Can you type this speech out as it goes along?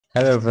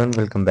Hello everyone,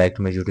 welcome back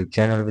to my YouTube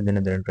channel with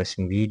another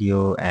interesting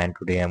video, and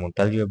today I'm going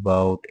to tell you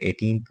about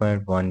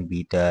 18.1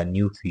 beta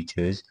new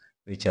features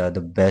which are the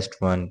best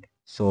one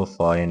so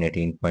far in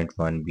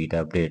 18.1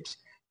 beta updates,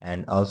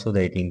 and also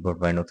the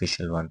 18.1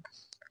 official one.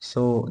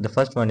 So the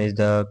first one is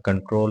the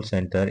control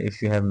center.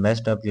 If you have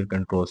messed up your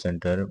control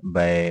center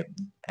by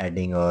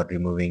adding or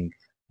removing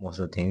most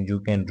of the things, you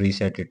can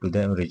reset it to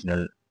the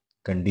original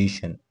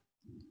condition.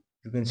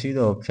 You can see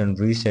the option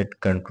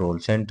reset control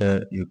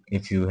center.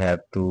 If you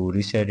have to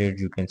reset it,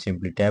 you can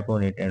simply tap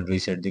on it and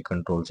reset the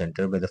control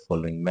center by the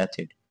following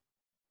method.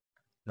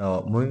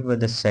 Now moving with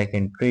the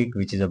second trick,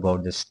 which is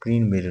about the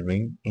screen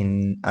mirroring.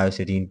 In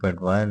iOS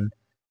 18.1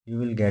 you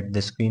will get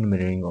the screen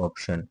mirroring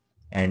option,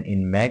 and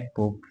in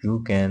MacBook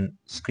you can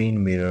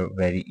screen mirror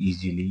very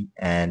easily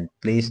and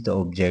place the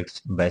objects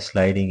by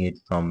sliding it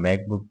from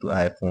MacBook to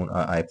iPhone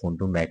or iPhone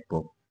to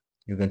MacBook.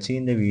 You can see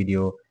in the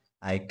video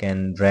I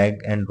can drag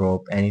and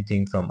drop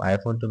anything from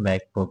iPhone to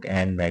MacBook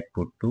and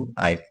MacBook to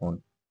iPhone.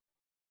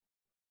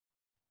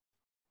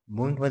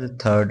 Moving for the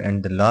third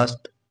and the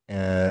last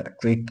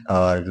trick,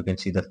 or you can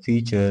see the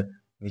feature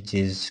which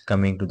is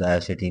coming to the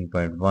iOS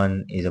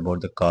 18.1, is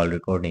about the call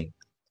recording.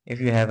 If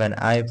you have an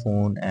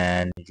iPhone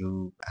and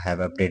you have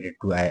updated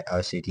to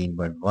iOS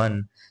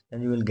 18.1,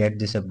 then you will get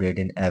this update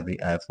in every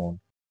iPhone.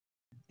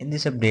 In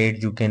this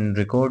update, you can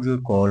record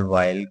your call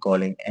while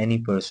calling any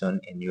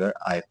person in your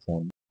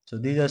iPhone. So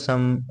these are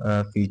some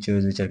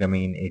features which are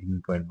coming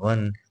in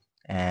 18.1,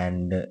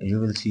 and you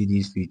will see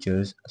these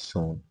features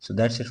soon. So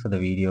that's it for the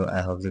video.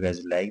 I hope you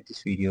guys like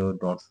this video.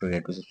 Don't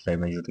forget to subscribe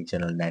my YouTube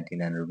channel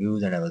 99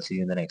 Reviews, and I will see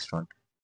you in the next one.